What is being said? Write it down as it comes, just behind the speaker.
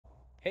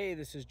Hey,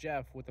 this is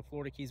Jeff with the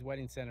Florida Keys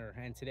Wedding Center,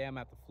 and today I'm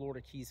at the Florida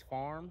Keys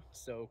Farm.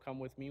 So come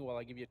with me while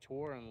I give you a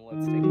tour, and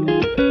let's take a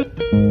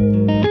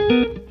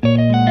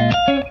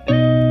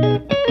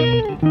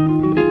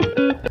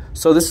look.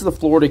 So this is the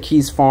Florida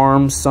Keys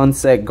Farm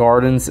Sunset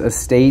Gardens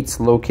Estates,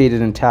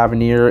 located in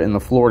Tavernier in the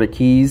Florida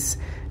Keys.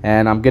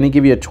 And I'm going to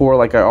give you a tour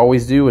like I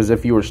always do, as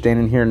if you were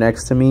standing here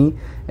next to me,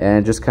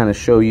 and just kind of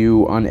show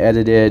you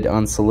unedited,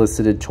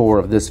 unsolicited tour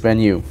of this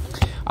venue.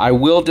 I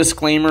will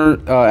disclaimer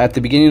at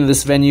the beginning of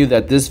this venue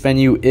that this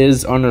venue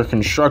is under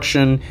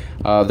construction.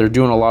 They're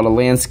doing a lot of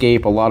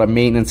landscape, a lot of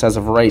maintenance as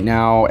of right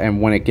now,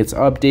 and when it gets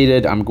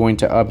updated, I'm going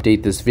to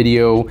update this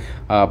video.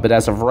 But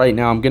as of right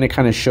now, I'm going to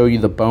kind of show you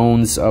the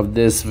bones of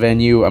this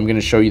venue. I'm going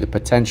to show you the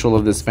potential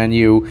of this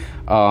venue.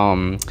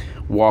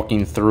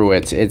 Walking through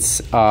it,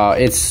 it's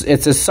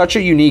such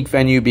a unique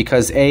venue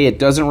because A, it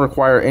doesn't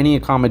require any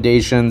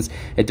accommodations,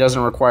 it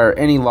doesn't require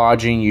any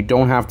lodging. You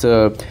don't have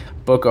to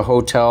book a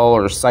hotel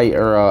or site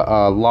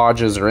or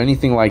lodges or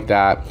anything like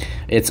that.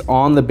 It's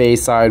on the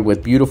bayside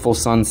with beautiful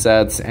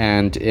sunsets,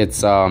 and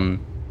it's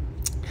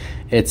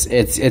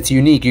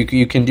unique.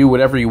 You can do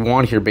whatever you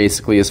want here,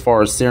 basically, as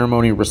far as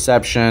ceremony,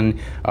 reception.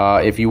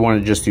 If you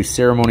want to just do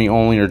ceremony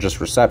only, or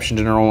just reception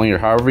dinner only, or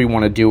however you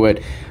want to do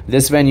it.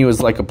 This venue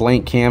is like a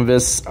blank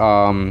canvas.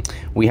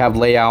 We have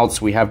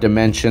layouts, we have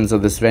dimensions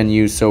of this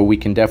venue, so we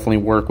can definitely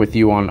work with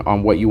you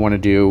on what you want to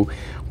do.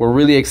 We're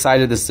really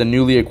excited. This is a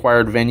newly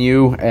acquired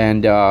venue,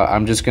 and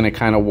I'm just going to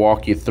kind of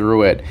walk you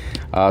through it.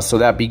 So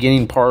that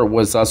beginning part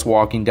was us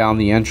walking down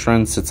the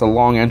entrance. It's a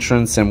long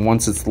entrance, and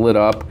once it's lit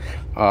up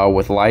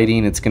with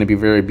lighting, it's going to be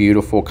very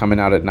beautiful coming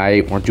out at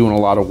night. We're doing a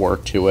lot of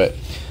work to it.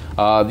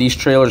 These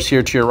trailers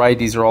here to your right,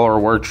 these are all our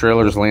work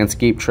trailers,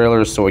 landscape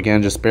trailers. So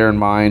again, just bear in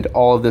mind,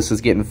 all of this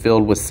is getting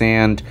filled with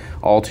sand,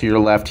 all to your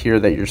left here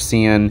that you're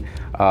seeing,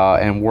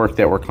 and work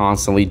that we're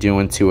constantly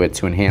doing to it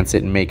to enhance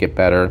it and make it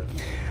better.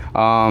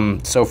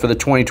 So for the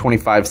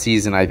 2025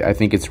 season, I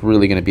think it's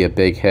really going to be a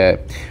big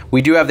hit.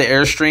 We do have the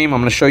Airstream.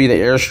 I'm going to show you the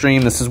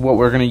Airstream. This is what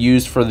we're going to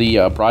use for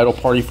the bridal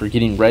party, for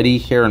getting ready,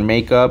 hair and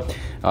makeup.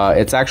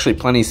 It's actually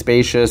plenty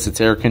spacious. It's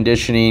air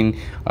conditioning.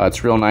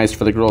 It's real nice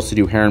for the girls to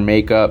do hair and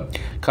makeup.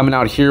 Coming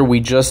out here,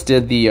 we just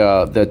did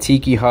the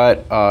Tiki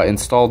Hut,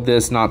 installed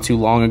this not too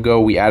long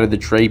ago. We added the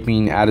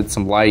draping, added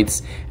some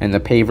lights, and the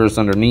pavers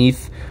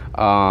underneath.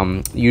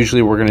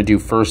 Usually we're going to do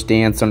first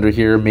dance under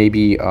here,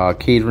 maybe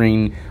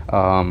catering,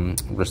 or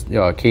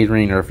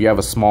if you have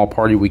a small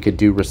party, we could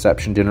do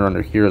reception dinner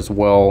under here as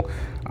well.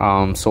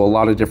 So a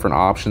lot of different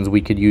options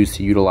we could use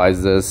to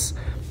utilize this.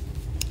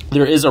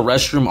 There is a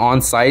restroom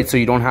on site, so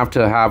you don't have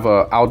to have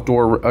a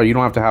outdoor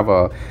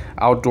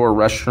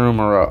restroom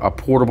or a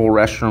portable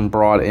restroom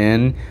brought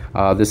in.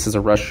 This is a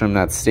restroom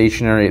that's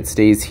stationary. It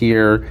stays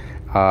here.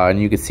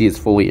 And you can see it's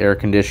fully air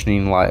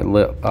conditioning,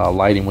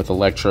 lighting with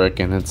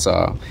electric, and it's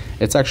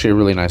actually a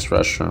really nice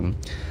restroom.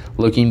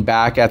 Looking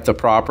back at the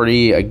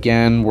property,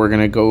 again, we're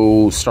gonna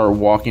go start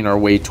walking our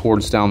way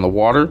towards down the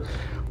water.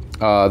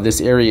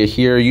 This area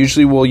here,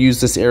 usually we'll use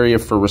this area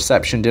for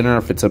reception dinner.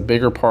 If it's a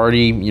bigger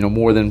party, you know,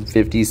 more than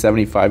 50,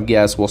 75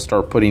 guests, we'll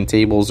start putting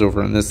tables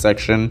over in this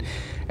section,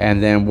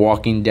 and then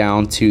walking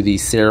down to the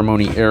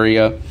ceremony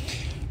area.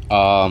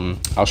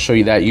 I'll show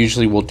you that.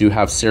 Usually we'll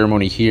have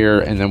ceremony here,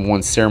 and then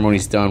once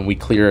ceremony's done, we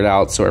clear it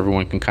out so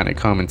everyone can kind of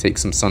come and take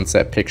some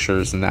sunset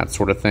pictures and that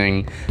sort of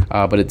thing.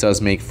 But it does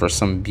make for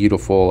some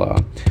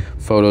beautiful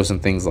photos and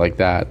things like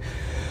that.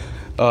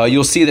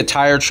 You'll see the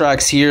tire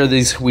tracks here.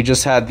 We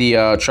just had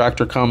the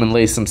tractor come and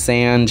lay some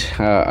sand.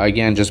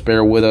 Again, just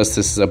bear with us.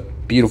 This is a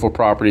beautiful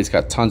property. It's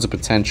got tons of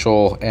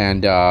potential,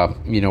 and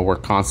you know, we're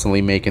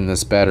constantly making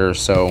this better.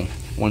 So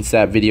once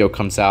that video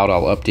comes out,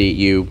 I'll update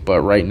you.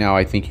 But right now,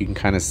 I think you can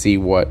kind of see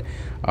what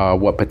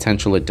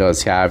potential it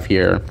does have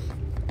here.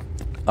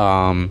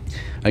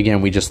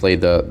 Again, we just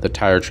laid the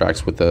tire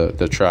tracks with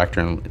the tractor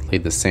and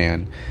laid the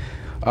sand.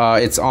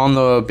 It's on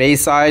the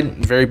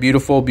bayside. Very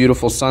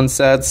beautiful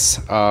sunsets.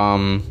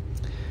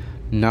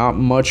 Not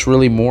much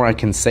really more I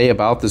can say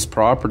about this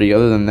property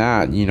other than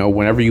that. You know,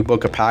 whenever you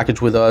book a package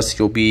with us,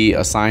 you'll be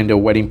assigned a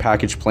wedding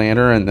package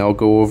planner, and they'll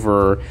go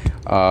over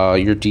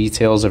your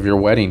details of your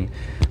wedding.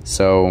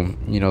 So,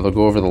 you know, they'll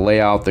go over the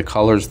layout, the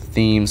colors, the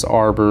themes,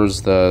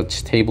 arbors, the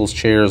tables,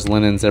 chairs,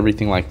 linens,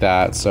 everything like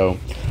that. So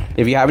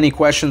if you have any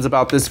questions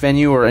about this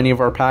venue or any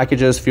of our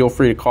packages, feel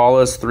free to call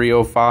us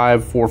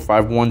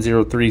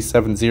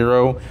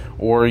 305-451-0370,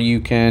 or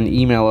you can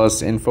email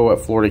us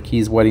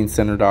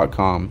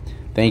info@floridakeysweddingcenter.com.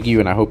 Thank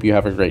you, and I hope you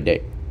have a great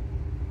day.